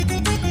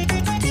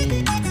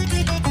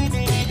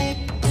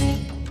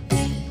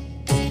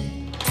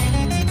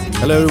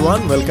Hello,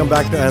 everyone. Welcome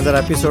back to another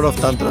episode of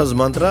Tantra's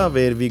Mantra,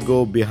 where we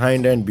go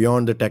behind and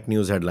beyond the tech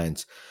news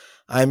headlines.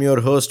 I'm your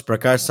host,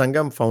 Prakash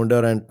Sangam,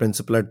 founder and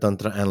principal at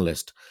Tantra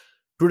Analyst.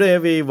 Today,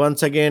 we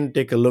once again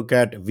take a look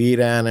at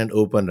vRAN and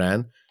Open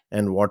RAN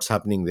and what's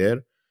happening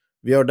there.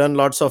 We have done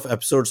lots of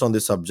episodes on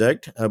this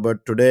subject,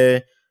 but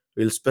today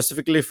we'll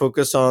specifically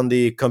focus on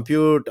the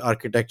compute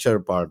architecture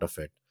part of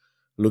it,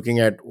 looking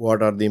at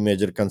what are the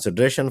major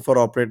consideration for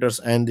operators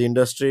and the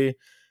industry,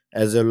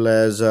 as well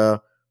as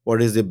what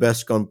is the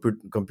best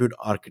compute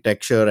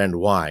architecture and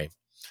why.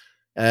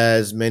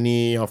 As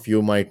many of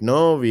you might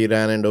know,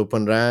 vRAN and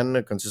Open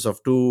RAN consists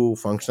of two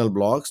functional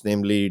blocks,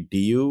 namely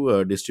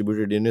DU,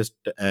 distributed unit,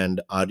 and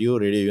RU,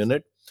 radio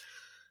unit.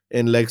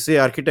 In legacy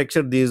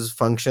architecture, these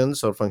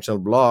functions or functional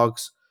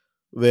blocks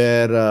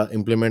were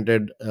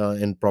implemented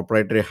in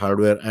proprietary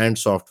hardware and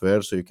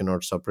software, so you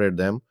cannot separate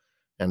them.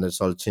 And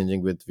it's all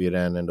changing with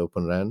vRAN and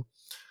Open RAN.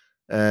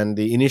 And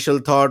the initial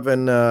thought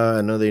when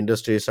the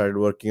industry started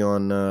working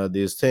on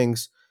these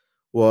things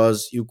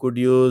was you could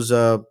use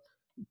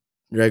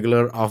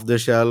regular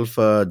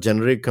off-the-shelf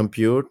generic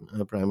compute,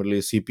 primarily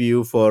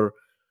CPU, for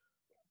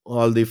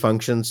all the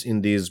functions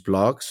in these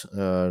blocks,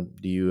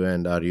 DU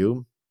and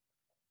RU.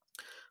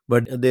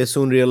 But they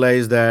soon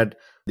realized that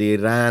the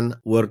RAN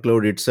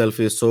workload itself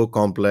is so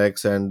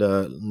complex and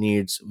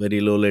needs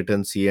very low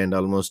latency and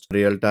almost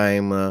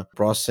real-time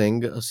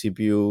processing.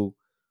 CPU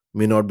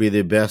may not be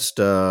the best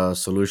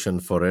solution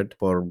for it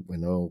for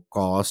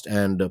cost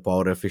and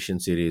power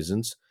efficiency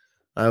reasons.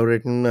 I've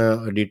written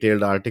a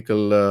detailed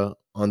article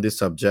on this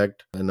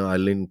subject.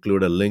 I'll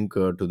include a link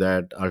to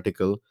that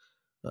article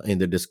in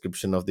the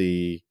description of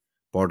the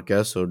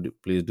podcast. So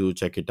please do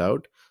check it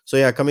out. So,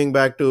 yeah, coming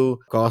back to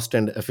cost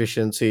and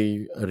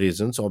efficiency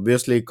reasons,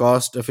 obviously,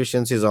 cost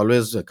efficiency is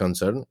always a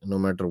concern no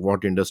matter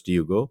what industry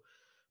you go.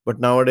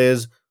 But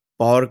nowadays,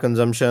 power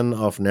consumption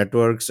of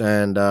networks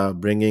and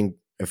bringing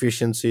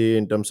efficiency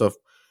in terms of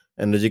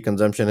energy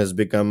consumption has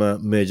become a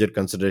major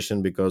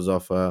consideration because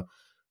of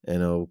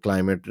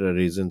climate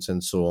reasons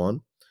and so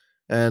on.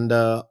 And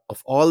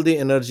of all the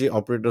energy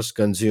operators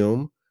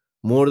consume,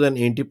 more than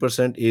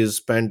 80% is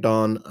spent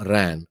on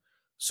RAN.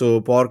 So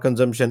power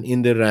consumption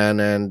in the RAN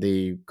and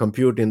the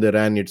compute in the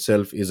RAN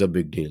itself is a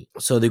big deal.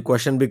 So the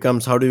question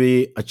becomes, how do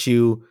we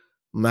achieve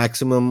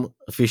maximum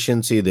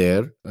efficiency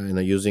there,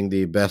 using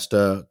the best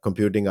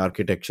computing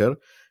architecture?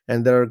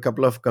 And there are a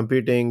couple of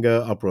competing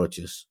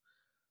approaches.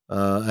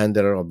 And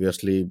there are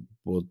obviously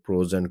both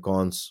pros and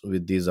cons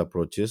with these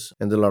approaches,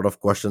 and a lot of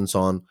questions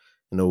on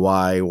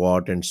why,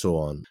 what, and so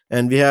on.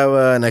 And we have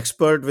an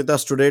expert with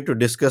us today to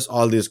discuss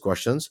all these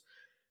questions,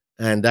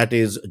 and that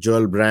is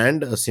Joel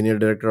Brand, a senior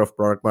director of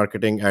product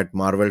marketing at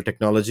Marvell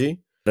Technology.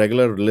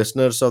 Regular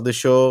listeners of the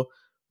show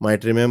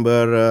might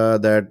remember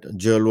that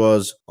Joel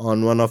was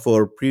on one of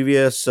our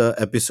previous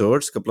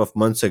episodes a couple of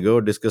months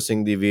ago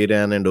discussing the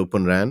vRAN and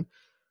Open RAN.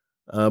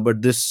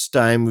 But this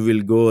time we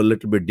will go a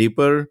little bit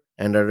deeper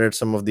and address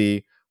some of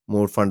the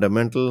more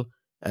fundamental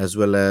as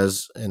well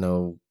as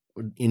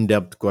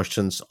in-depth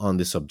questions on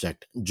the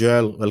subject.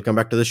 Joel, welcome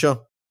back to the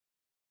show.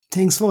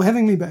 Thanks for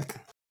having me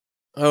back.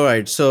 All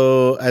right.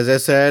 So as I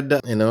said,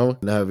 now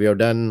we have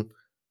done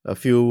a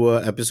few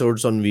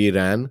episodes on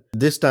vRAN.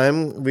 This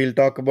time we'll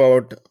talk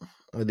about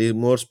the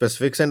more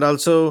specifics and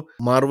also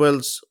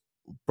Marvel's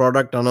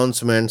product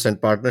announcements and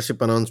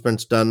partnership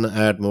announcements done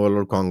at Mobile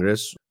World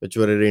Congress, which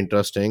were really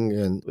interesting.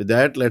 And with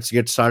that, let's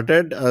get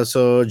started.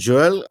 So,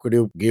 Joel, could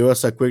you give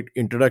us a quick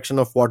introduction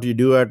of what you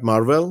do at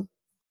Marvel?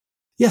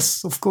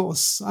 Yes, of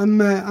course.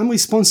 I'm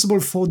responsible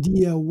for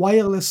the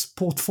wireless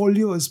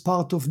portfolio as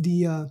part of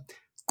the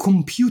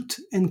compute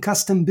and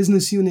custom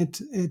business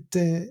unit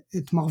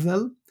at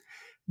Marvell.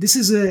 This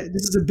is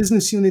a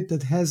business unit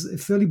that has a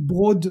fairly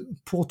broad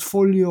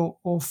portfolio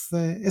of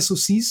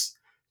SoCs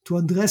to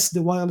address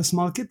the wireless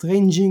market,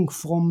 ranging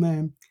from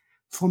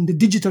the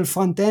digital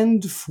front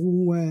end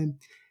through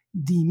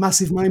the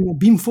massive MIMO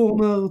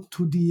beamformer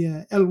to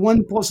the L1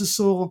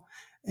 processor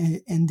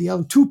and the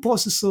L2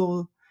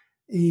 processor.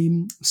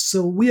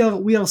 So we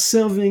are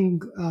serving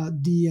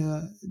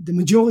the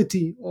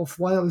majority of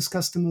wireless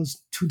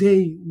customers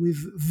today with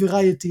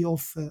variety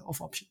of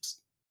options.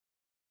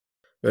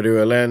 Very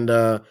well. And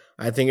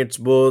I think it's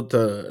both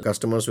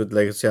customers with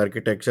legacy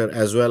architecture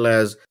as well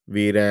as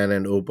vRAN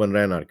and Open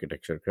RAN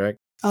architecture, correct?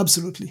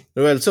 Absolutely.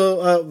 Well,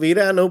 so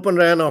vRAN, Open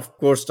RAN, of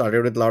course,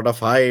 started with a lot of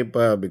hype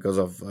because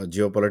of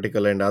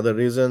geopolitical and other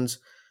reasons.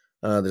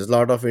 There's a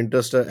lot of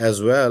interest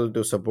as well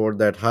to support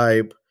that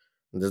hype.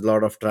 There's a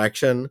lot of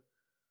traction.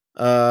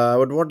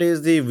 But what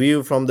is the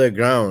view from the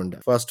ground?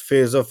 First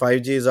phase of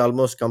 5G is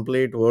almost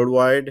complete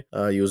worldwide,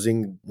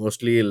 using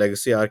mostly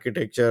legacy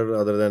architecture,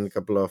 other than a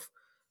couple of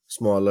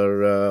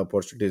smaller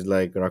opportunities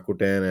like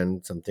Rakuten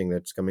and something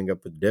that's coming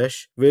up with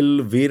Dish.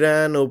 Will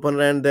vRAN, Open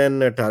RAN then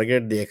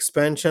target the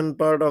expansion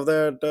part of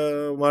that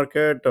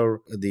market,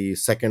 or the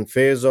second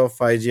phase of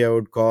 5G? I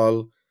would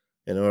call,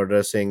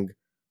 addressing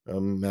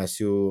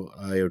massive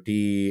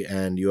IoT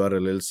and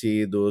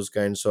URLLC, those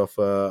kinds of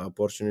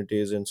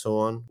opportunities and so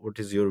on. What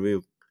is your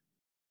view?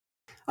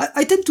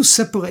 I tend to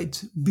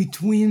separate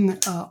between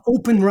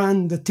Open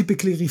RAN that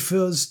typically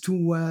refers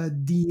to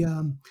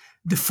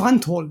the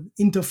front hall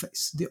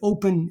interface, the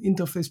open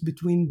interface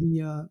between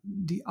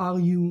the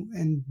RU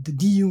and the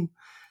DU.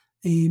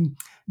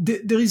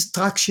 There is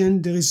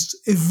traction, there is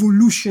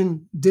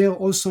evolution there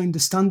also in the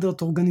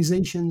standard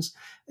organizations,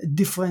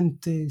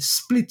 different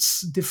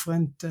splits,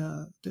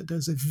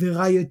 there's a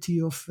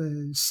variety of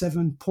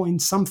 7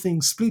 point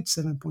something splits,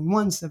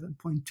 7.1,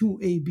 7.2,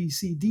 A, B,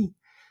 C, D.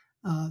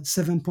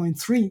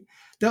 7.3.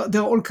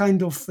 There are all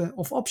kinds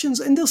of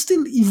options, and they're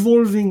still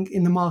evolving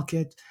in the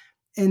market,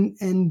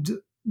 and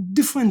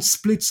different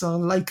splits are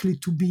likely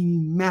to be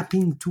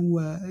mapping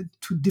to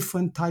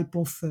different type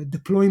of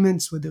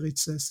deployments, whether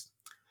it's a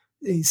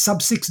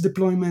sub-6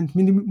 deployment,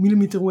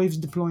 millimeter waves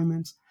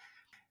deployments.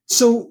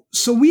 So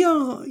we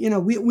are,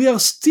 we are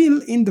still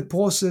in the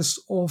process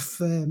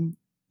of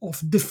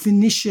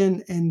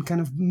definition and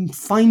kind of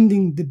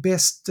finding the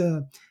best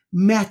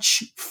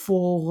match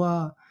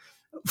for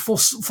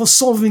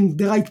solving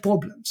the right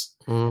problems.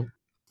 Mhm.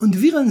 On the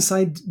vRAN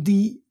side,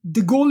 the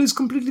goal is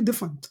completely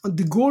different.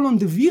 The goal on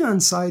the vRAN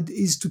side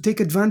is to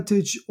take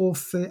advantage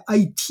of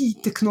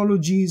IT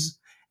technologies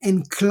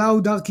and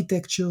cloud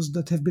architectures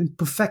that have been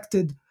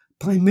perfected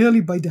primarily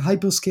by the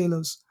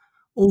hyperscalers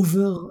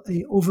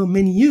over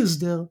many years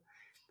there.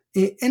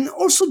 And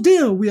also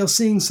there, we are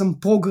seeing some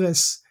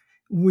progress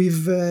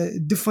with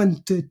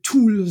different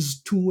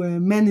tools to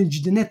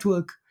manage the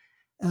network.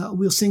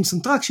 We're seeing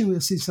some traction. We're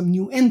seeing some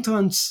new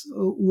entrants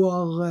who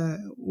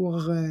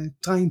are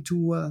trying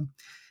to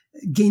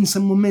gain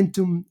some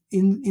momentum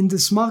in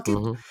this market.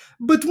 Mhm.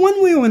 But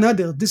one way or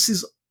another, this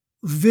is a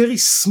very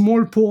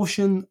small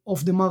portion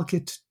of the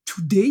market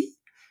today,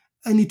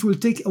 and it will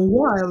take a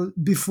while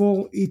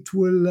before it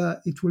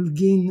will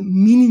gain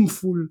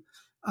meaningful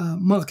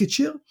market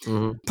share.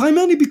 Mhm.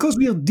 Primarily because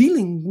we are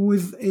dealing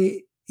with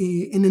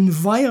an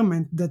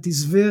environment that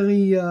is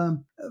very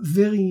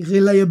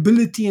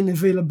reliability and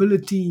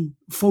availability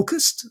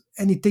focused,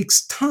 and it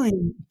takes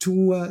time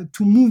to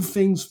move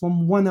things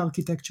from one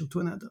architecture to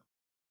another.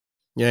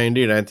 Yeah,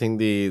 indeed. I think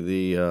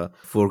the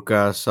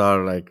forecasts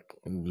are like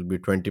it will be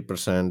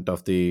 20%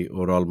 of the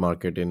overall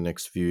market in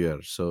next few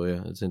years. So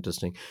yeah, it's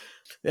interesting.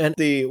 And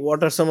the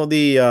what are some of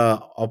the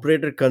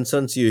operator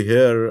concerns you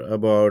hear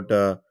about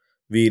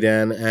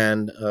vRAN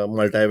and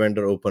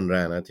multi-vendor Open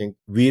RAN? I think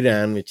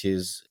vRAN, which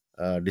is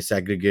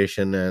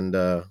disaggregation and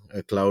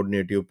a cloud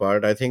native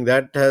part, I think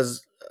that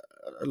has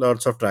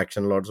lots of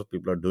traction. Lots of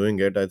people are doing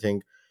it. I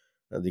think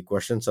the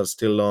questions are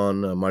still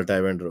on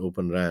multi-vendor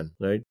Open RAN,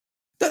 right?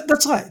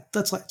 That's right.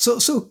 That's right.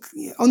 So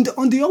on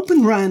the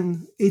Open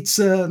RAN, it's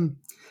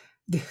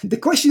the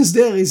questions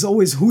there is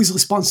always who is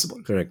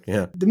responsible. Correct.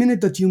 Yeah. The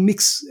minute that you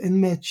mix and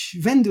match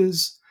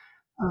vendors,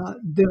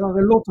 there are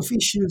a lot of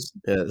issues.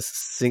 Yeah.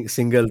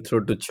 Single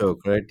throat to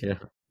choke, right? Yeah.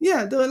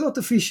 Yeah, there are a lot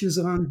of issues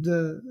around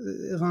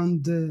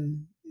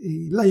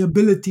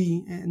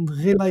liability and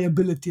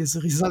reliability as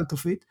a result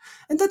of it,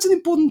 and that's an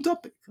important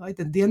topic, right?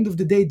 At the end of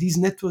the day, these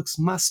networks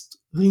must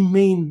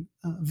remain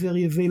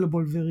very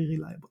available, very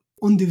reliable.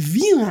 On the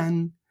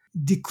vRAN,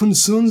 the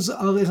concerns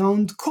are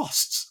around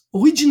costs.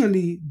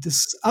 Originally,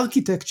 this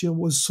architecture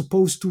was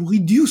supposed to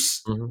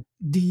reduce Hmm.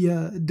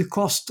 the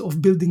cost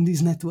of building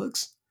these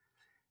networks,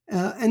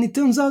 and it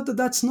turns out that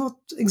that's not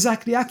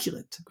exactly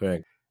accurate.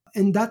 Correct.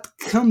 And that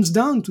comes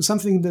down to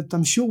something that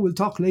I'm sure we'll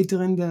talk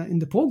later in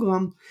the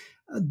program,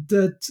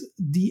 that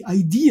the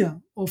idea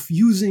of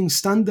using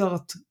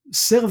standard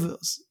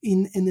servers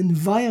in an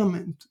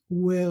environment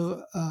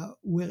where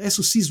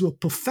SoCs were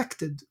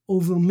perfected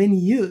over many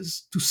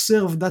years to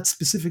serve that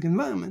specific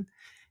environment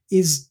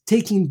is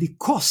taking the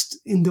cost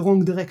in the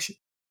wrong direction.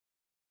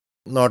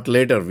 Not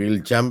later. We'll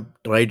jump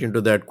right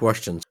into that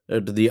question, to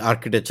the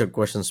architecture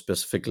question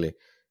specifically.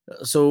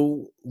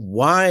 So,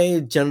 why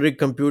generic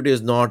compute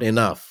is not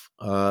enough?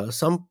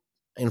 Some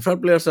infra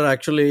players are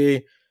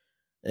actually,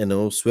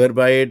 swear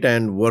by it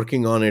and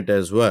working on it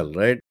as well,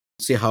 right?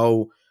 See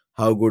how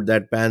good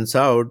that pans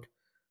out.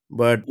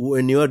 But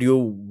in your view,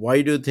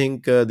 why do you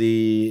think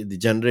the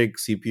generic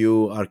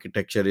CPU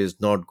architecture is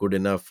not good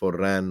enough for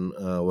RAN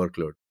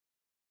workload?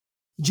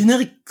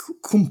 Generic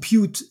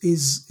compute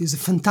is a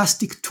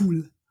fantastic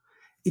tool.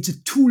 It's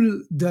a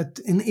tool that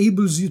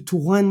enables you to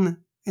run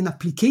an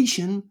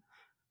application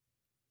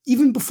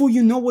even before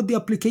you know what the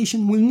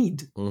application will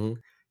need. Hmm.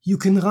 You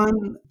can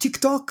run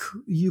TikTok,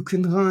 you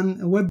can run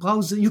a web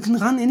browser, you can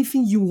run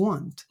anything you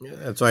want. Yeah,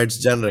 that's why it's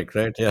generic,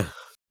 right? Yeah.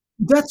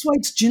 That's why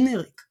it's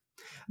generic.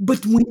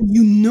 But when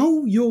you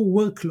know your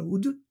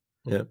workload,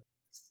 Yeah.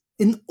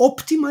 an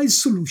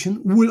optimized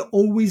solution will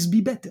always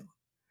be better.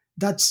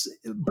 That's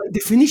by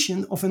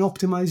definition of an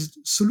optimized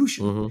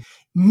solution. Hmm.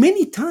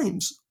 Many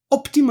times,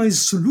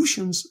 optimized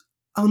solutions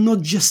are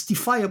not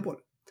justifiable,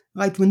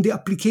 right? When the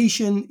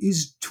application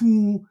is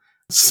too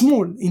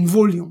small in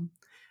volume,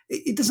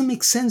 it doesn't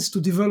make sense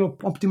to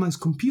develop optimized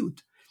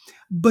compute.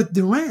 But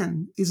the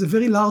RAN is a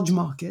very large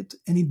market,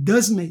 and it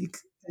does make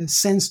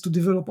sense to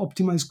develop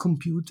optimized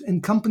compute,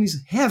 and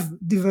companies have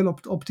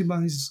developed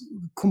optimized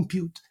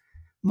compute,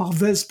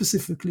 Marvell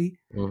specifically,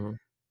 Hmm.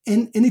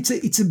 and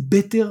it's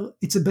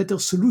a better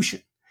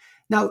solution.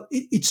 Now,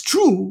 it's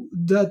true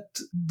that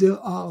there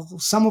are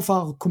some of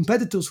our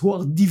competitors who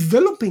are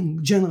developing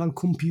general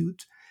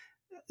compute.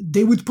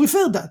 They would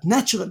prefer that.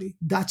 Naturally,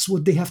 that's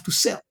what they have to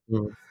sell.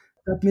 Mhm.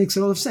 That makes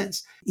a lot of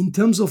sense. In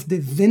terms of the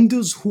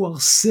vendors who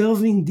are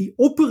serving the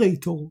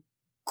operator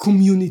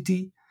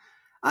community,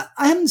 I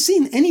haven't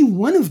seen any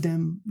one of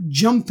them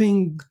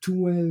jumping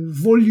to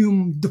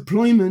volume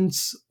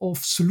deployments of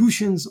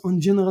solutions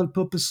on general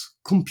purpose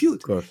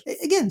compute. Of course.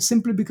 Again,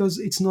 simply because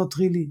it's not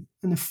really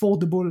an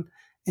affordable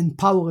and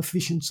power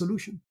efficient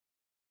solution.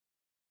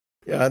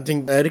 Yeah, I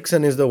think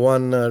Ericsson is the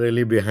one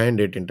really behind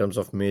it in terms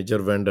of major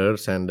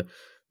vendors, and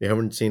we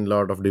haven't seen a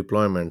lot of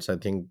deployments. I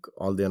think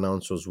all they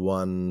announced was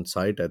one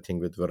site, I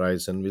think, with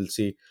Verizon. We'll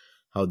see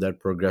how that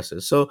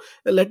progresses. So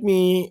let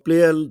me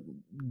play a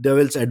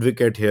devil's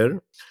advocate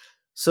here.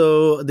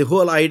 So the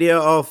whole idea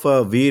of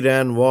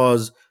vRAN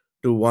was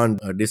to one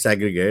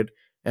disaggregate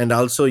and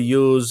also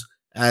use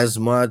as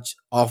much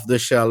off the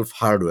shelf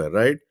hardware,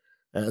 right?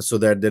 So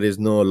that there is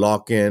no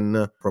lock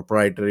in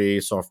proprietary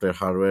software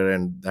hardware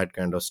and that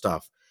kind of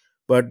stuff.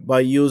 But by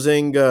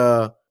using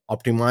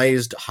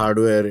optimized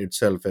hardware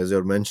itself, as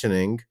you're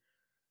mentioning,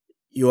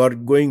 you are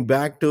going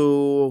back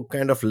to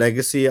kind of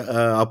legacy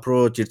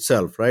approach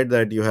itself, right?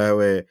 That you have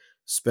a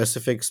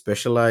specific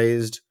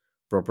specialized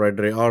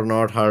proprietary or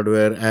not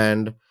hardware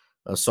and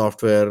a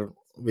software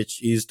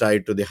which is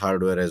tied to the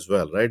hardware as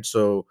well, right?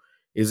 So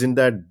isn't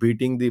that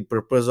beating the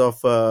purpose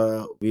of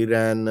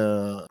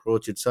vRAN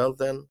approach itself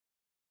then?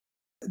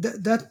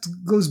 That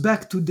goes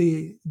back to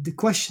the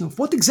question of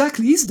what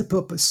exactly is the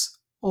purpose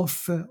of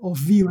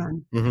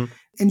vRAN. Mm-hmm.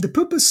 And the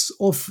purpose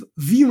of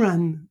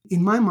vRAN,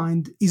 in my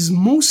mind, is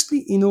mostly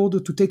in order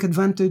to take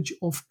advantage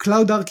of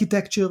cloud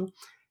architecture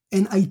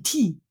and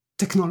IT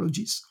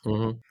technologies.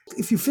 Mm-hmm.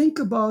 If you think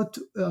about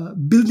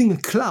building a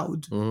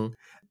cloud, Mm-hmm.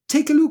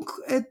 take a look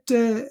at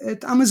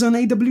Amazon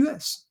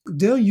AWS.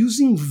 They're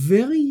using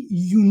very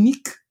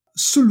unique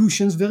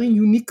solutions, very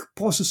unique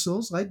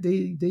processors, right?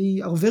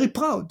 They are very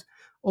proud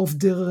of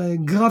their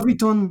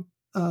Graviton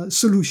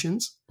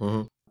solutions.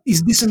 Mm-hmm.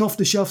 Is this an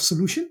off-the-shelf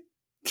solution?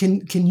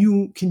 Can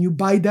you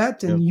buy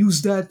that Yeah, and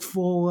use that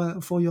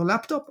for your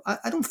laptop?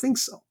 I don't think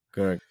so.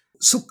 correct.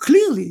 So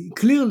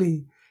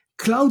clearly,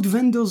 cloud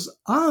vendors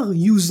are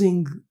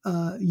using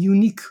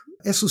unique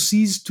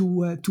SoCs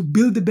to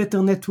build a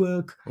better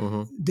network.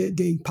 Mm-hmm.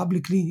 They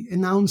publicly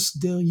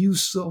announced their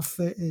use of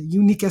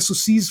unique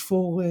SoCs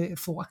for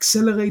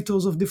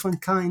accelerators of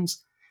different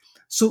kinds.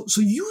 So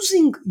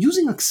using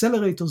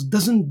accelerators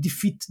doesn't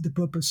defeat the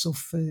purpose of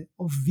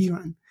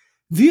vRAN.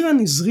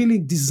 vRAN is really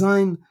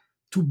designed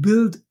to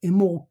build a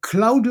more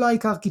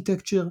cloud-like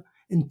architecture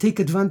and take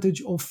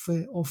advantage of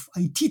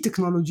IT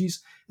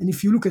technologies. And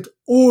if you look at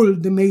all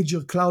the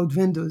major cloud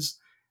vendors,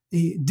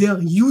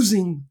 they're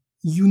using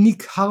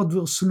unique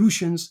hardware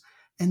solutions,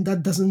 and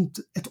that doesn't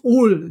at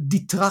all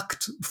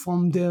detract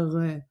from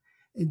their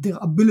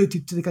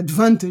ability to take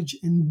advantage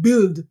and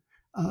build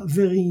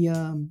very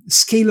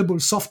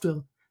scalable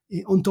software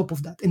on top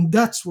of that. And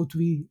that's what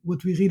we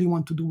really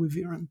want to do with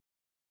vRAN.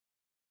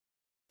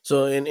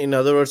 So, in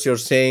other words, you're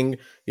saying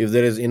if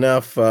there is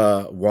enough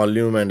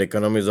volume and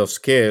economies of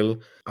scale,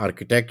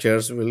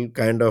 architectures will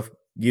kind of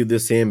give the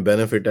same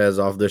benefit as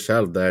off the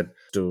shelf that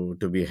to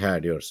be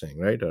had. You're saying,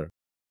 right? Or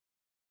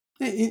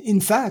In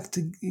fact,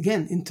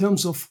 again, in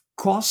terms of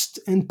cost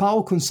and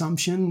power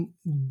consumption,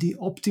 the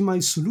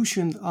optimized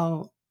solutions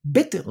are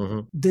better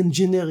Mhm. than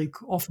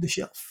generic off the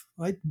shelf,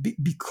 right?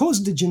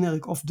 Because the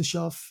generic off the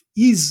shelf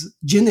is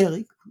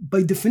generic,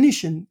 by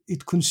definition,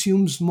 it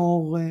consumes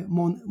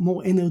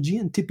more energy,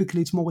 and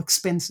typically it's more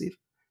expensive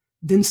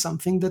than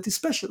something that is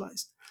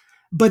specialized.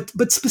 But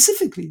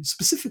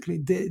specifically,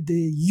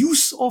 the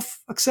use of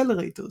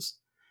accelerators,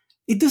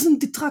 it doesn't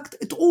detract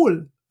at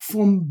all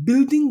from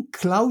building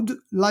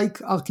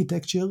cloud-like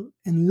architecture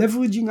and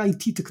leveraging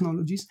IT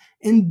technologies.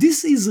 And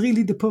this is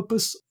really the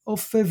purpose of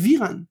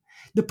vRAN.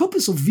 The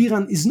purpose of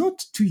vRAN is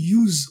not to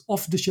use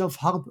off-the-shelf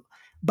hardware.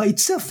 By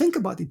itself, think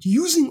about it.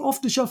 Using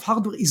off-the-shelf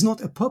hardware is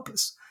not a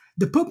purpose.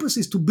 The purpose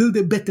is to build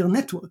a better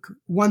network,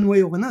 one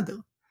way or another.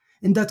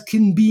 And that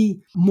can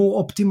be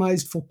more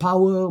optimized for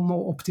power,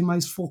 more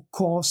optimized for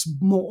cost,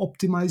 more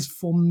optimized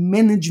for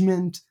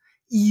management,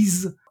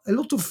 ease, a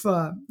lot of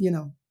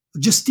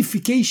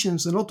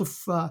justifications, a lot of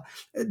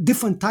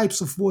different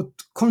types of what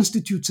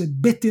constitutes a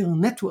better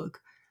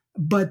network.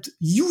 But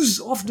use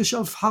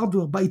off-the-shelf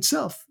hardware by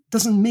itself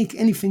doesn't make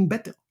anything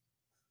better.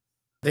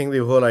 I think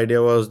the whole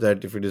idea was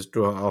that if it is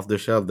too off the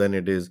shelf, then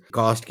it is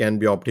cost can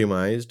be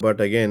optimized.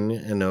 But again,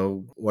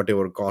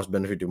 whatever cost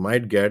benefit you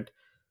might get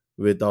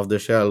with off the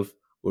shelf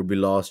would be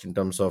lost in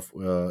terms of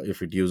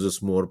if it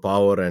uses more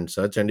power and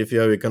such. And if you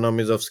have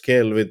economies of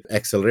scale with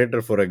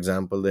accelerator, for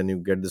example, then you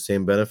get the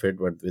same benefit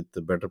but with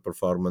the better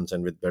performance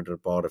and with better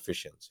power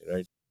efficiency,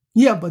 right?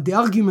 Yeah, but the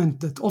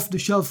argument that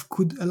off-the-shelf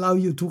could allow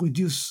you to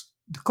reduce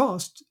the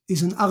cost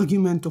is an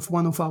argument of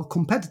one of our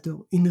competitor.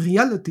 In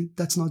reality,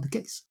 that's not the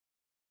case.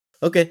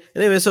 Okay.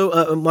 Anyway,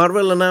 so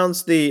Marvell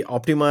announced the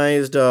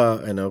optimized,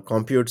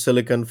 compute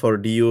silicon for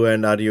DU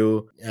and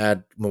RU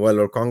at Mobile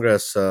World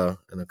Congress a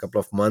couple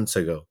of months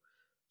ago.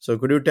 So,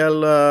 could you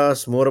tell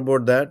us more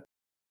about that?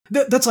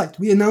 That's right.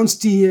 We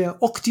announced the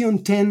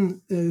Octeon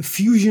 10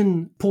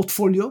 Fusion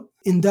portfolio,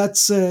 and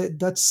that's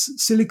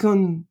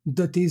silicon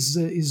that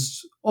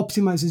is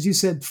optimized, as you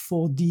said,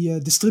 for the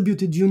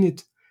distributed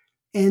unit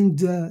and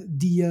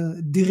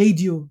the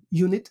radio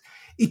unit.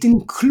 It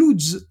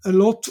includes a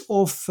lot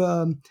of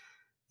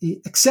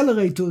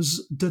accelerators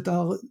that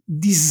are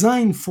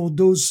designed for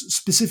those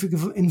specific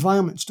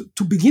environments.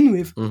 To begin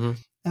with, Mm-hmm.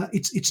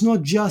 it's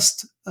not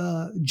just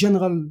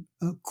general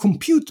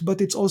compute, but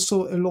it's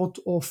also a lot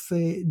of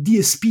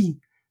DSP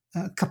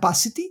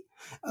capacity.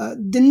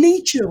 The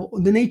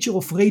nature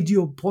of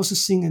radio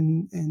processing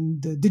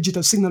and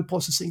digital signal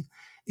processing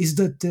is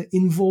that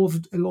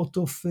involved a lot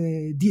of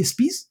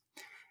DSPs.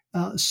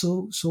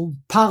 So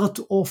part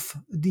of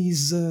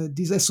these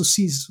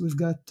SoCs, we've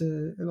got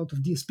a lot of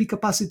DSP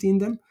capacity in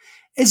them,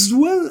 as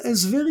well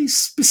as very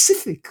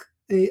specific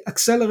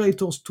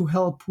accelerators to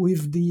help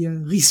with the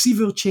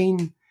receiver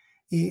chain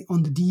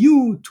on the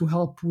DU, to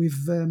help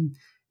with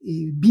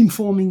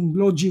beamforming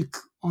logic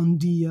on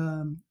the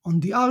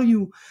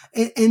RU,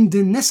 and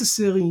the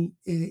necessary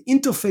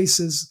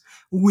interfaces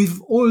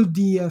with all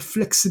the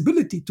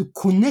flexibility to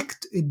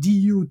connect a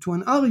DU to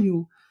an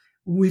RU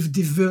with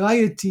the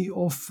variety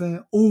of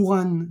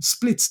O-RAN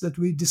splits that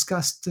we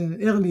discussed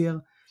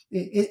earlier,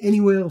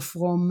 anywhere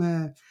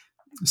from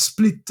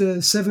split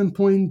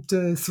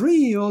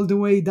 7.3 all the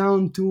way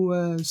down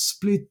to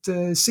split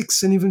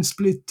 6 and even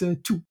split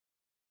 2.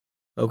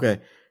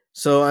 Okay.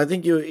 So I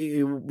think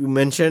you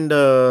mentioned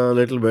a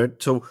little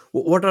bit. So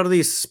what are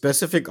the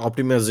specific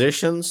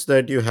optimizations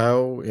that you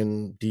have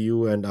in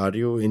DU and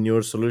RU in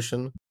your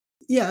solution?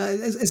 Yeah,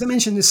 as I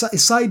mentioned,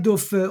 aside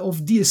of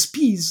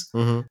DSPs,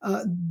 Mm-hmm.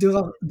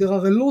 there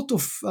are a lot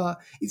of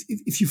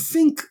if you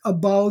think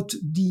about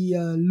the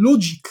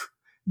logic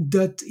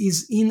that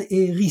is in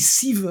a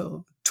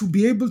receiver to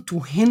be able to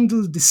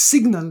handle the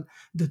signal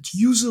that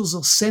users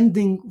are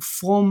sending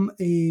from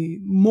a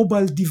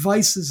mobile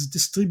devices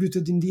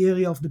distributed in the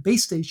area of the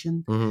base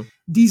station, Mm-hmm.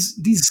 these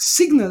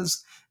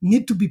signals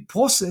need to be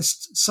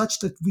processed such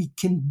that we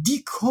can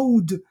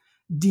decode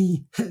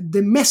the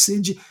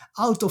message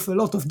out of a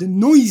lot of the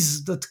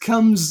noise that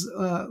comes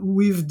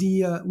with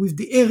the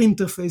air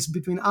interface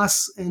between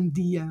us and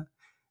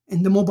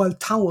the mobile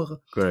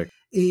tower. Correct.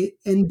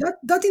 And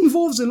that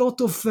involves a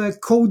lot of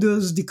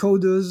coders,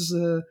 decoders,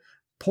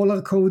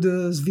 polar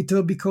coders,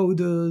 Viterbi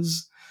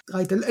coders,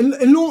 right?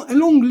 A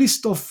long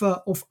list of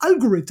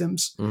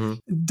algorithms Mm-hmm.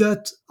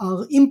 that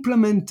are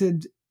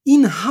implemented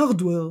in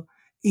hardware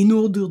in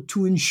order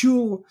to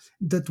ensure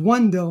that,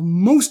 one, they're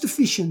most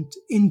efficient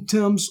in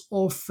terms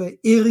of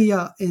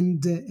area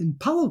and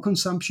power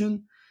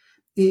consumption,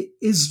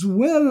 as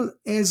well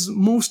as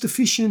most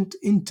efficient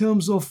in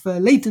terms of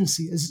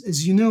latency.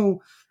 As you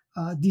know,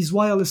 these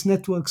wireless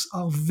networks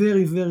are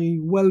very, very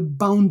well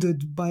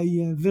bounded by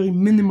very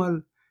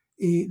minimal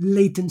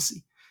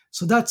latency.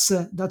 So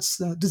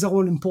these are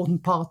all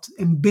important parts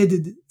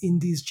embedded in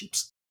these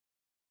chips.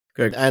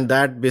 Correct. And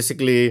that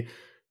basically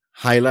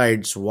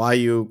highlights why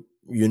you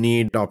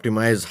need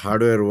optimized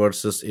hardware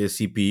versus a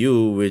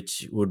CPU,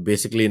 which would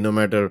basically, no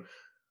matter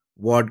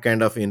what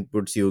kind of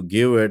inputs you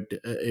give it,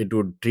 it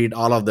would treat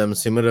all of them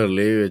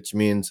similarly, which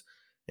means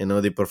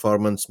the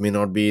performance may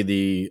not be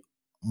the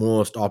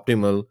most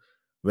optimal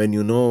when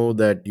you know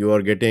that you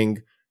are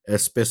getting a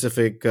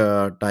specific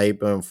type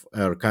of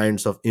or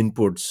kinds of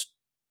inputs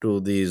to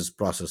these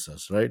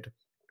processors, right?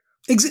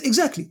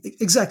 Exactly.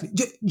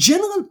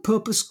 General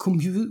purpose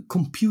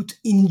compute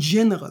in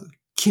general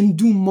can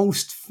do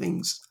most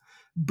things,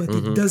 but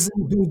it Mm-hmm.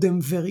 doesn't do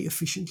them very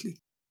efficiently.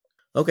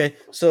 Okay,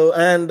 so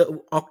and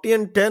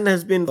Octane 10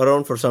 has been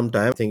around for some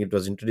time. I think it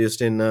was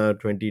introduced in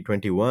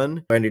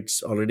 2021 and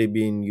it's already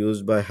been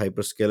used by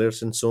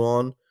hyperscalers and so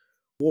on.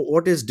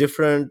 What is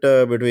different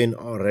between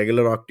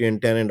regular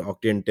Octane 10 and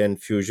Octane 10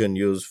 Fusion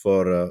used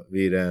for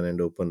vRAN and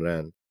Open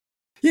RAN?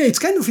 Yeah, it's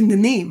kind of in the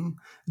name.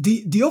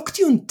 The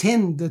Octeon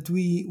 10 that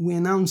we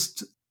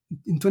announced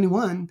in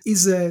 21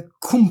 is a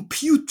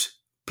compute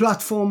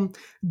platform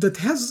that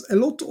has a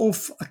lot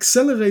of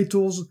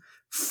accelerators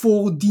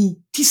for the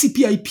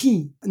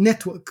TCP/IP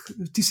network,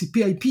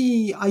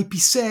 TCP/IP,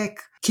 IPsec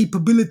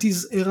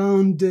capabilities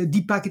around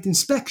deep packet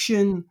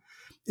inspection.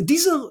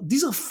 These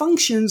are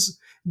functions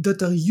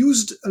that are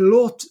used a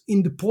lot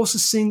in the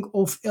processing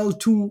of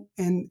L2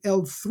 and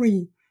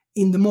L3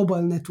 in the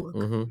mobile network.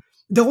 Mm-hmm.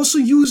 They're also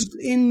used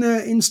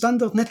in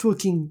standard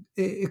networking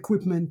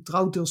equipment,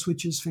 routers,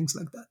 switches, things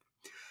like that.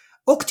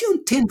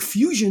 Octeon 10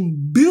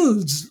 Fusion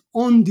builds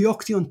on the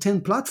Octeon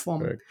 10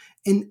 platform Correct.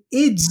 and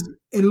adds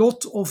a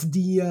lot of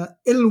the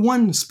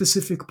L1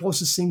 specific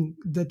processing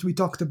that we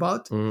talked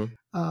about,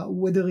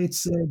 whether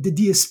it's the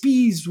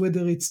DSPs,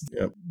 whether it's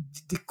Yep.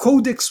 the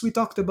codecs we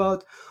talked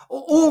about,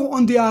 or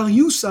on the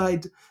RU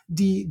side,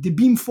 the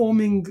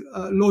beamforming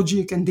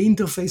logic and the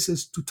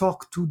interfaces to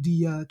talk to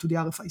the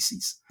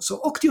RFICs.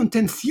 So Octeon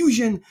 10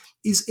 Fusion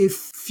is a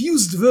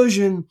fused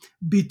version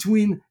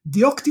between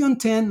the Octeon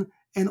 10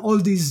 and all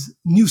these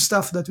new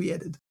stuff that we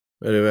added.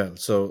 Very well.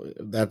 So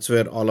that's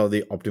where all of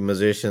the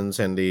optimizations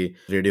and the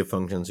radio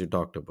functions you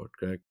talked about,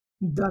 correct?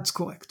 That's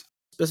correct.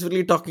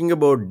 Specifically talking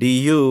about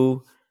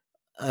DU,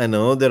 I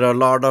know there are a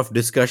lot of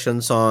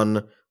discussions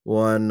on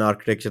one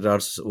architecture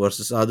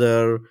versus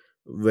other.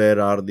 Where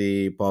are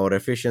the power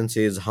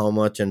efficiencies, how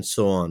much, and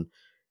so on.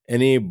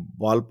 Any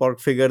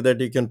ballpark figure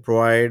that you can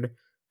provide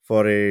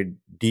for a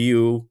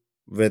DU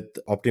with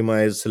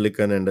optimized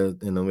silicon and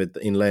with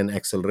inline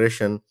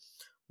acceleration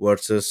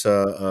versus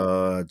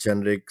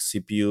generic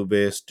CPU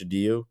based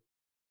DU?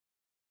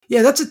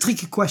 Yeah, that's a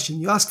tricky question.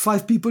 You ask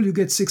 5 people, you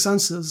get 6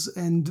 answers,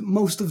 and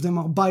most of them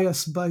are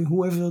biased by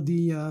whoever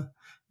the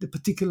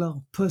particular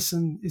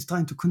person is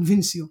trying to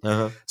convince you.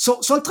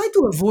 So I'll try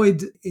to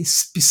avoid a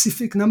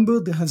specific number.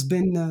 There has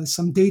been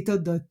some data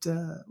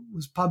that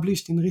was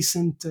published in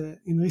recent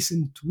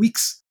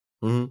weeks.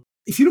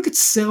 If you look at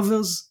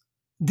servers,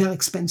 they're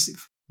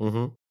expensive.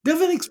 They're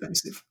very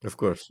expensive. Of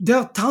course. They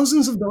are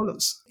thousands of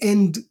dollars.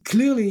 And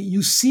clearly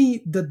you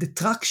see that the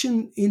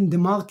traction in the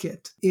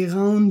market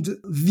around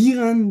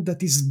vRAN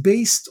that is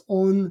based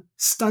on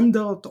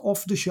standard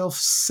off-the-shelf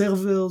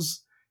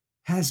servers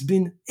has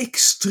been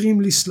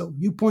extremely slow.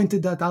 You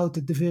pointed that out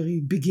at the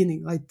very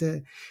beginning, right?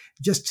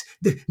 Just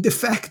the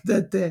fact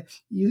that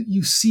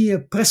you see a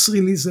press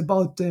release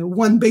about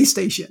one base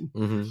station.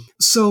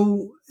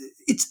 So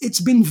it's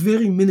been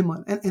very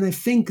minimal, and I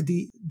think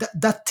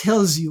that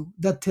tells you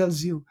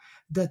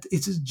that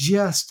it is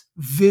just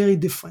very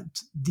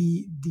different.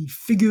 The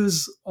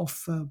figures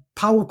of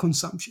power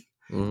consumption,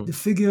 the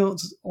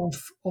figures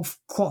of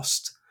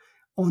cost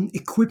on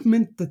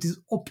equipment that is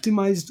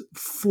optimized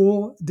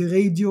for the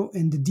radio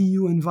and the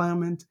DU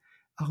environment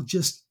are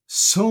just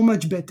so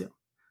much better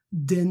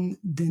than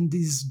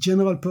these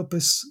general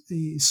purpose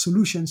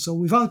solutions. So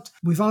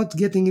without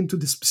getting into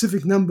the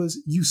specific numbers,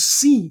 you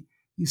see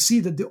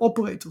that the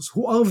operators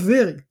who are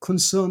very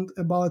concerned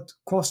about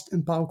cost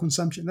and power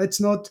consumption,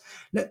 let's not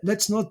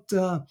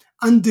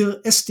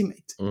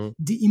underestimate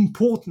the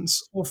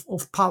importance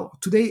of power.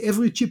 Today,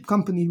 every chip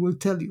company will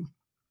tell you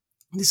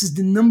this is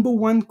the number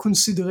one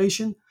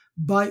consideration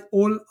by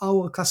all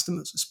our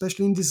customers,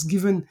 especially in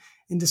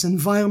this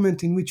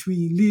environment in which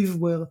we live,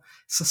 where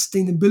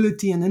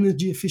sustainability and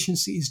energy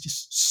efficiency is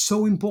just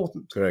so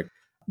important. Correct.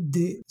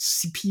 The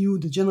CPU,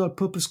 the general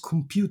purpose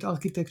compute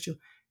architecture,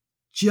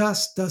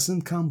 just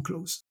doesn't come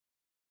close.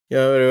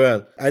 Yeah, very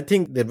well. I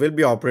think there will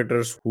be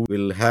operators who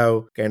will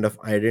have kind of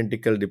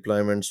identical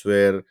deployments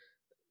where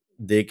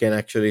they can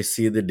actually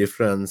see the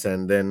difference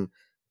and then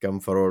come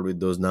forward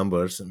with those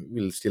numbers.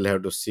 We'll still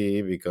have to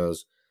see,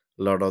 because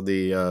a lot of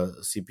the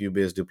CPU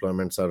based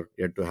deployments are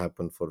yet to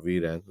happen for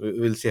vRAN.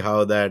 We'll see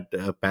how that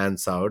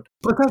pans out.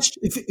 Prakash,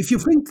 if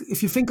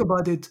you think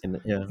about it,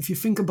 Yeah. if you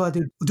think about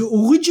it, the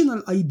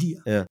original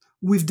idea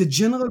with the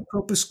general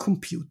purpose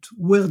compute,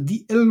 where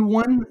the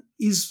L1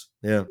 is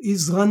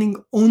running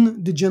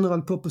on the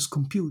general purpose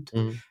compute,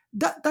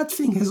 that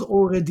thing has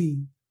already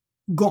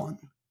gone.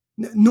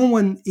 No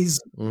one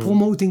is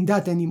promoting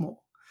that anymore.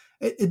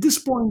 At this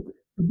point,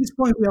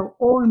 we are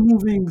all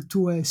moving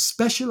to a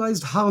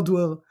specialized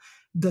hardware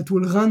that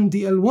will run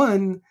the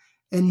L1,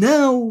 and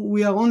now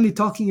we are only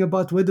talking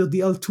about whether the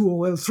L2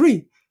 or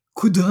L3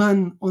 could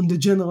run on the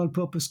general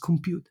purpose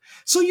compute.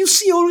 So you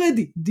see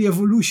already the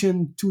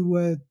evolution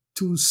to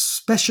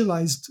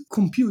specialized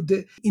compute.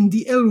 In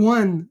the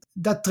L1,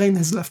 that train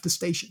has left the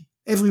station.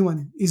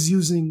 Everyone is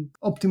using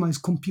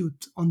optimized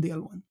compute on the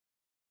L1.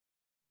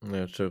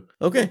 Yeah, true.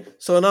 Okay,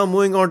 so now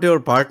moving on to your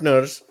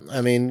partners.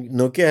 I mean,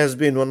 Nokia has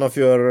been one of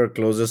your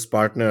closest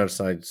partners.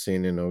 I've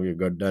seen, you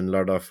got done a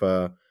lot of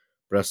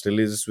press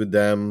releases with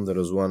them. There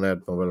was one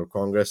at Mobile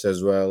Congress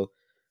as well,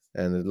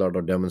 and a lot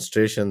of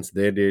demonstrations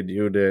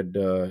you did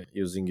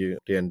using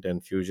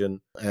TN10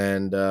 Fusion,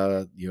 and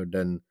you've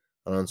done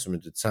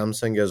announcement with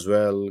Samsung as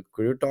well.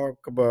 Could you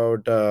talk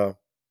about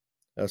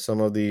some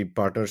of the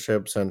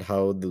partnerships and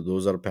how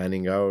those are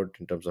panning out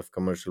in terms of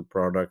commercial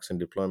products and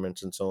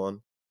deployments and so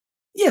on?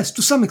 Yes,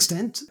 to some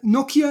extent.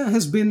 Nokia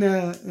has been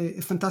a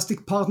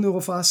fantastic partner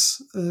of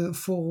us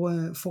for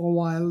a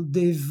while.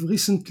 They've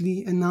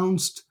recently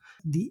announced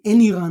the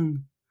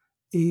AnyRAN,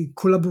 a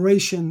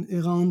collaboration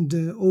around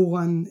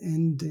O-RAN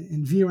and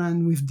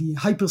vRAN with the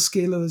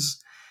hyperscalers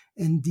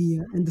and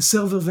the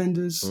server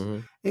vendors.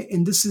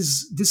 And this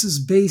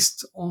is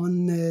based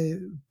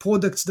on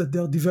products that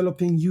they're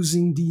developing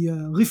using the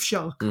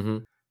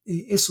RiffShark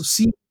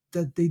SoC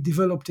that they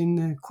developed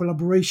in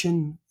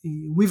collaboration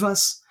with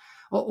us.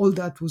 All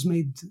that was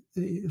made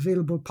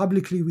available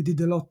publicly. We did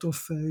a lot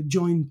of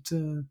joint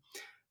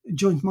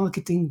joint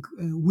marketing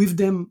with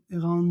them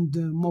around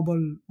the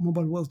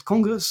Mobile World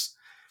Congress.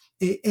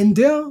 And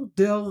they're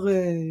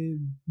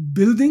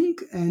building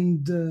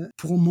and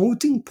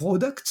promoting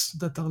products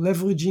that are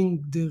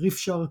leveraging the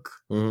ReefShark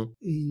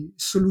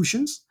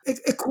solutions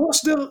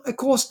across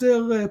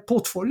their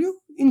portfolio,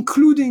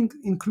 including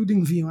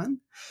vRAN.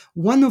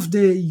 One of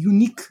the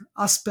unique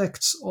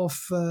aspects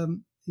of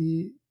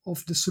the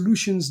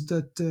solutions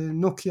that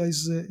Nokia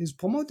is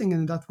promoting,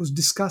 and that was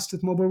discussed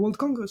at Mobile World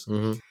Congress,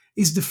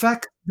 is the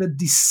fact that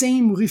the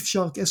same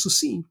ReefShark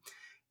SoC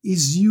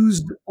is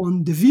used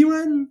on the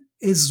vRAN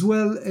as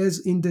well as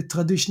in the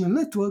traditional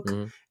network,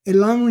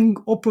 allowing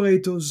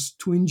operators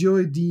to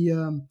enjoy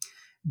the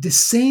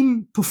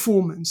same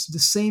performance, the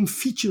same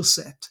feature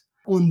set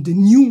on the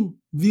new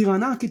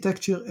vRAN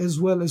architecture as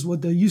well as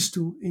what they're used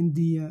to in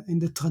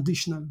the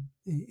traditional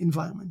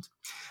environment.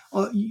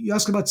 You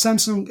asked about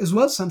Samsung as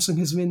well. Samsung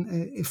has been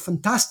a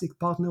fantastic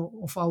partner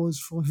of ours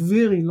for a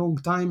very long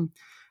time,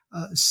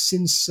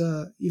 since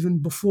even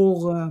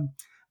before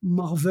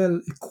Marvell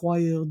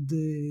acquired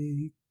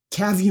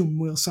Cavium,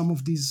 where some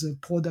of these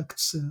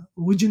products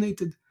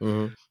originated.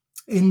 And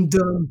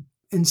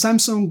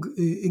Samsung,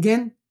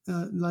 again,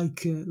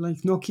 like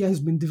Nokia, has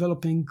been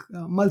developing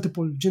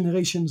multiple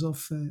generations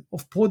of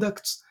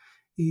products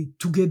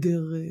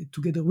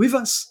together with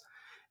us.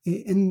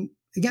 And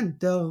again,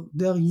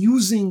 they're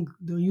using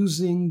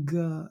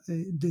a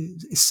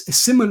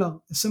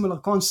similar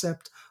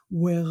concept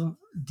where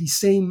the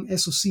same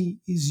SoC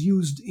is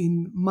used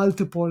in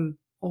multiple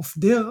of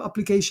their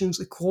applications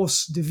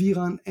across the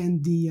vRAN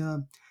and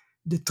the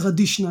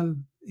traditional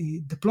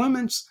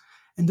deployments.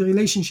 And the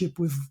relationship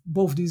with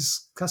both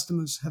these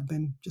customers have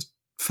been just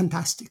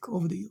fantastic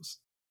over the years.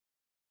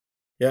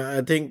 Yeah,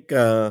 I think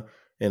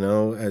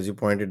as you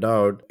pointed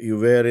out, you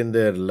were in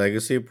their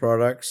legacy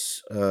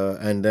products,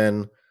 and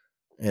then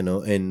in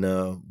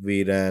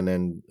vRAN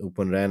and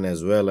OpenRAN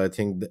as well. I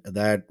think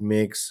that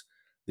makes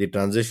the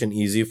transition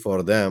easy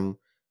for them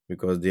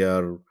because they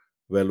are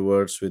well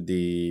versed with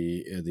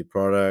the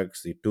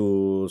products, the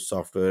tools,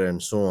 software,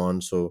 and so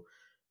on. So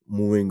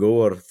moving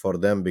over for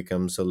them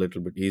becomes a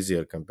little bit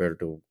easier compared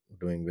to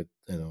doing with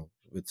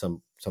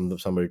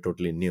somebody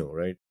totally new,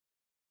 right?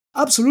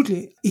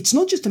 Absolutely. It's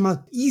not just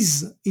about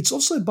ease, it's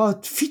also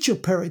about feature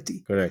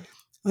parity. Correct.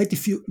 Right?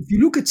 If you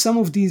look at some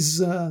of these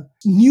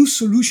new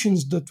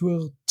solutions that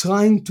were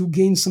trying to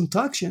gain some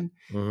traction,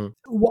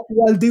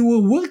 while they were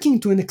working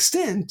to an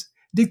extent,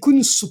 they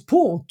couldn't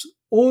support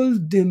all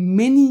the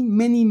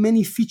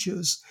many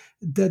features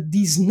that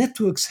these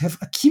networks have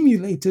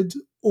accumulated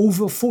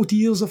over 40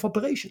 years of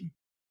operation.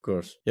 Of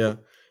course. Yeah,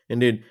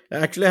 indeed.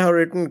 Actually, I have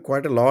written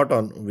quite a lot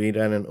on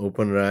vRAN and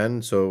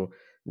OpenRAN. So,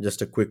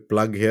 just a quick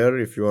plug here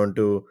if you want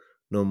to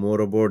know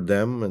more about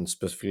them and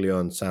specifically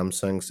on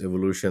Samsung's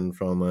evolution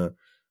from a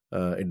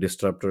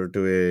disruptor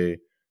to a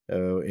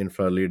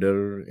infra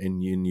leader in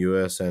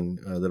US and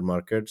other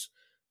markets.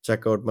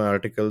 Check out my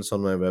articles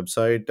on my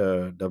website,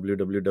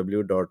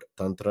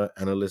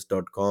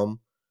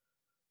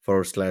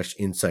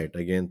 www.tantraanalyst.com/insight.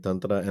 Again,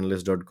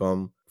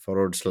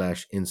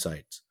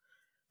 tantraanalyst.com/insights.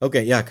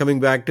 Okay, yeah, coming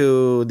back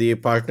to the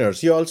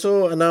partners, you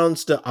also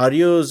announced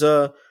RUs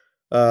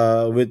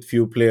with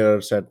few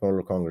players at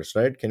Mobile Congress,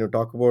 right? Can you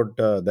talk about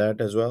that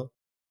as well?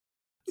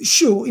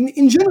 Sure.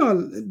 In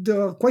general,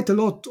 there are quite a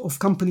lot of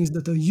companies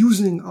that are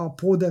using our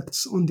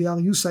products on the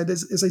RU side.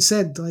 As I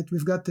said, right,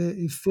 we've got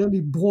a fairly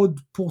broad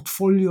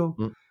portfolio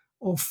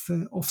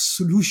Mm, of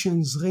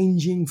solutions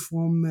ranging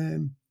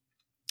from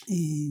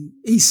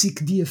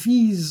ASIC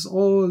DFEs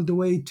all the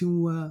way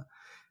to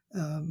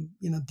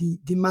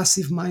the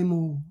massive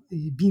MIMO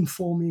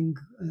beamforming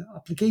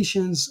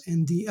applications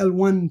and the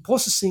L1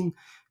 processing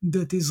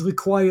that is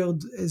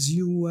required as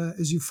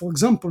you for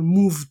example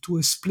move to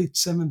a split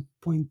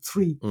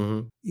 7.3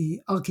 mhm,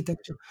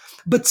 architecture.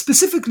 But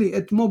specifically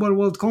at Mobile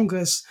World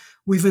Congress,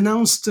 we've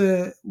announced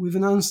the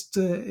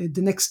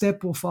next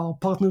step of our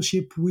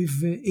partnership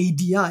with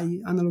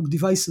ADI, Analog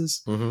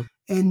Devices, mhm.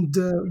 and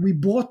we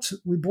brought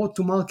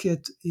to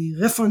market a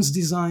reference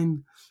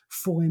design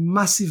for a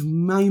massive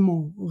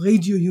MIMO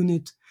radio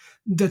unit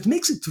that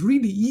makes it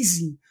really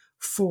easy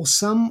for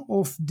some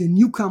of the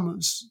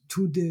newcomers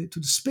to the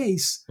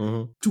space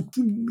to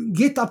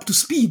get up to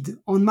speed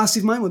on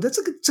massive MIMO.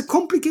 It's a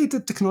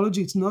complicated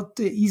technology. It's not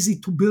easy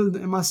to build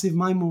a massive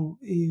MIMO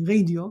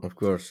radio. Of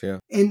course, yeah.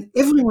 And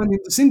everyone in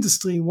this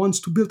industry wants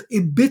to build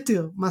a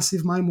better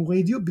massive MIMO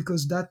radio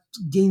because that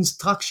gains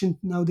traction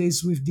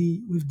nowadays with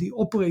the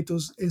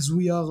operators as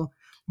we are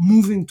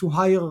moving to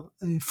higher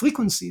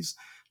frequencies.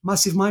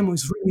 Massive MIMO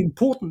is really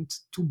important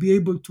to be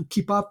able to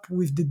keep up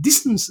with the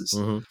distances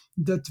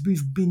that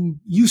we've been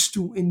used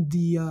to in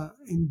the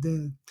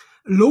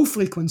low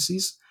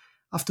frequencies.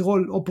 After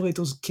all,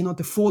 operators cannot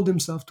afford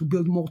themselves to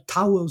build more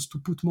towers to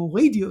put more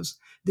radios.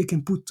 They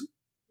can put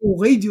more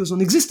radios on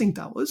existing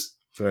towers.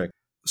 Correct.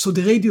 So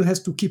the radio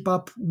has to keep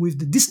up with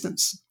the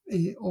distance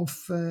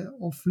of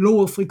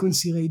lower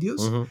frequency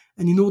radios.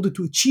 And in order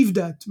to achieve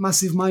that,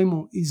 massive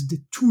MIMO is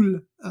the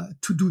tool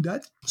to do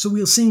that. So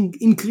we are seeing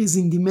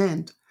increasing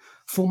demand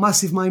for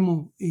massive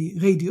MIMO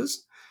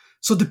radios.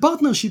 So the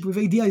partnership with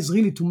ADI is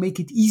really to make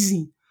it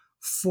easy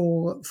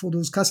for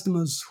those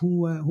customers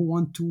who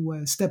want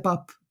to step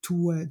up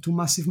to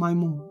massive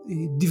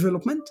MIMO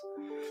development,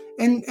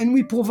 and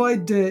we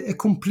provide a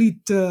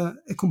complete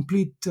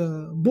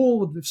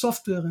board with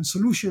software and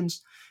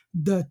solutions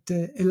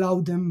that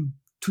allow them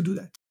to do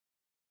that.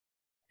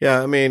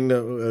 Yeah, I mean,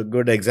 a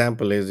good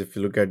example is if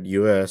you look at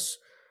US,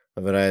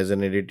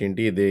 Verizon and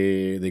AT&T,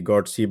 they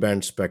got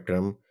C-band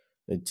spectrum,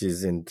 which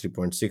is in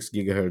 3.6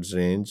 gigahertz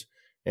range,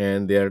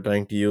 and they are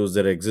trying to use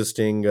their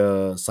existing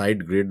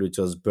side grid, which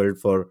was built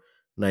for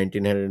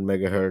 1900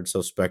 megahertz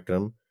of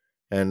spectrum,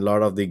 and a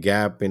lot of the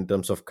gap in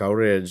terms of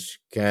coverage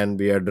can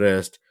be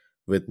addressed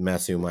with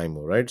massive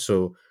MIMO, right?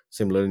 So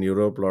similar in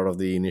Europe, a lot of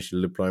the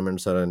initial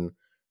deployments are in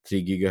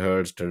 3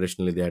 gigahertz.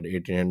 Traditionally, they had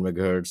 1800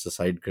 megahertz, the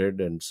side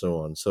grid, and so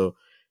on. So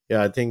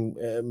yeah, I think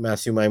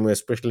massive MIMO,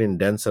 especially in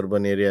dense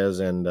urban areas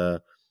and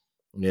where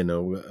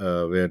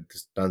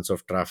there's tons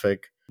of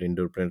traffic,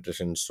 indoor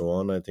penetration, and so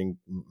on. I think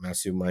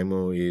massive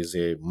MIMO is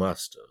a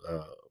must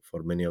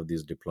for many of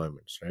these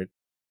deployments, right?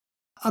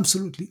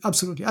 Absolutely,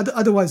 absolutely.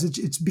 Otherwise,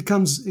 it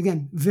becomes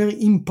again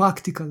very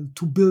impractical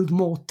to build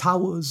more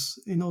towers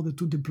in order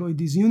to deploy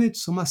these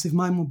units. So massive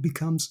MIMO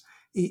becomes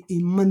a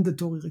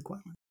mandatory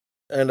requirement.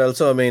 And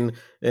also, I mean,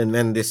 and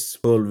when this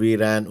whole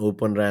vRAN,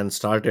 Open RAN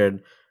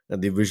started,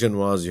 the vision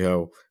was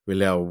will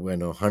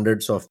have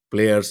hundreds of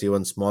players,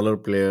 even smaller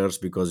players,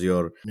 because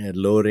you're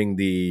lowering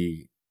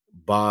the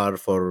bar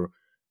for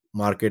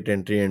market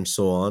entry and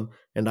so on.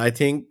 And I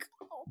think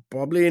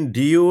probably in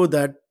DU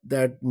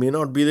that may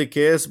not be the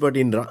case, but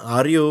in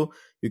RU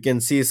you can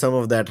see some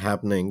of that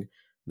happening.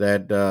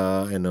 That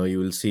you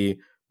will see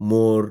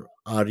more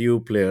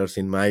RU players,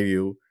 in my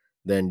view,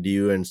 than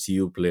DU and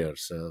CU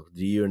players.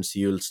 DU and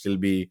CU will still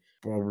be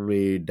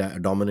probably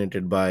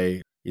dominated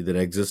by either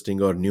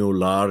existing or new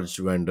large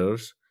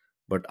vendors,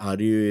 but RU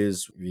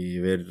is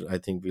where I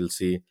think we'll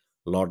see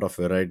a lot of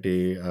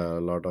variety, a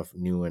lot of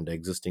new and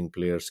existing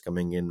players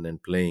coming in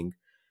and playing,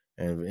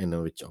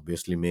 and which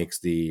obviously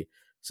makes the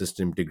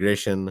system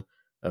integration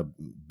a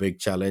big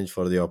challenge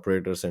for the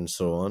operators and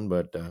so on.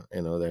 But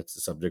that's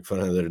the subject for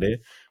another day.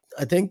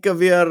 I think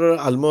we are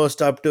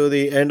almost up to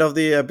the end of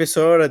the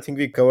episode. I think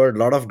we covered a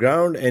lot of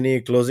ground.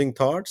 Any closing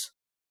thoughts?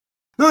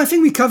 No, I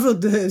think we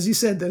covered, as you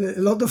said, a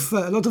lot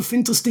of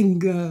interesting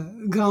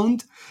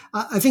ground.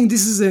 I think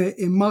this is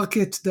a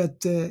market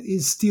that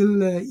is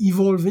still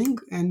evolving,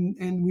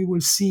 and we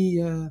will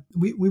see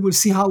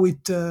how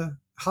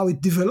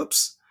it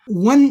develops.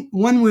 One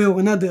way or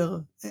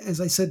another, as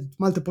I said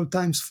multiple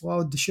times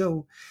throughout the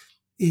show,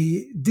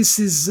 this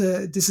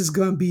is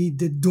going to be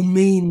the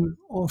domain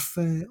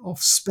of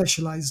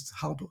specialized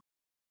hardware.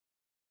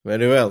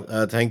 Very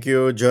well. Thank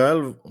you,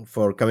 Joel,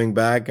 for coming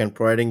back and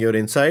providing your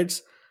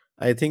insights.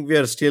 I think we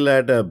are still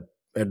at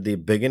the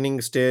beginning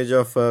stage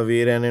of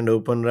vRAN and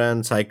Open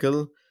RAN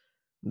cycle.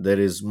 There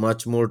is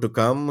much more to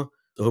come.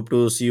 Hope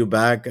to see you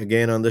back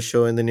again on the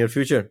show in the near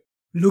future.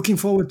 Looking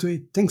forward to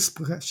it. Thanks,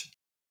 Prakash.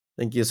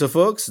 Thank you. So,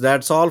 folks,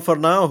 that's all for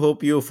now.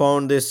 Hope you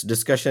found this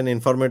discussion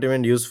informative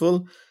and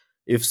useful.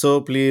 If so,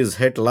 please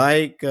hit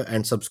like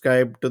and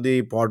subscribe to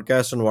the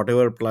podcast on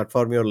whatever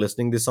platform you're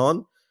listening this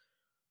on.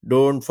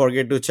 Don't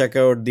forget to check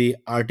out the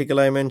article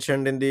I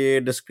mentioned in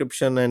the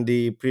description and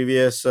the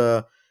previous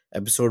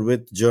episode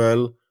with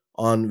Joel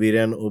on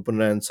vRAN Open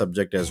RAN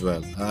subject as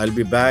well. I'll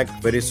be back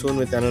very soon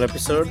with another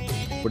episode,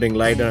 putting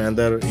light on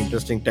another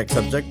interesting tech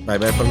subject. Bye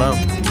bye for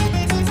now.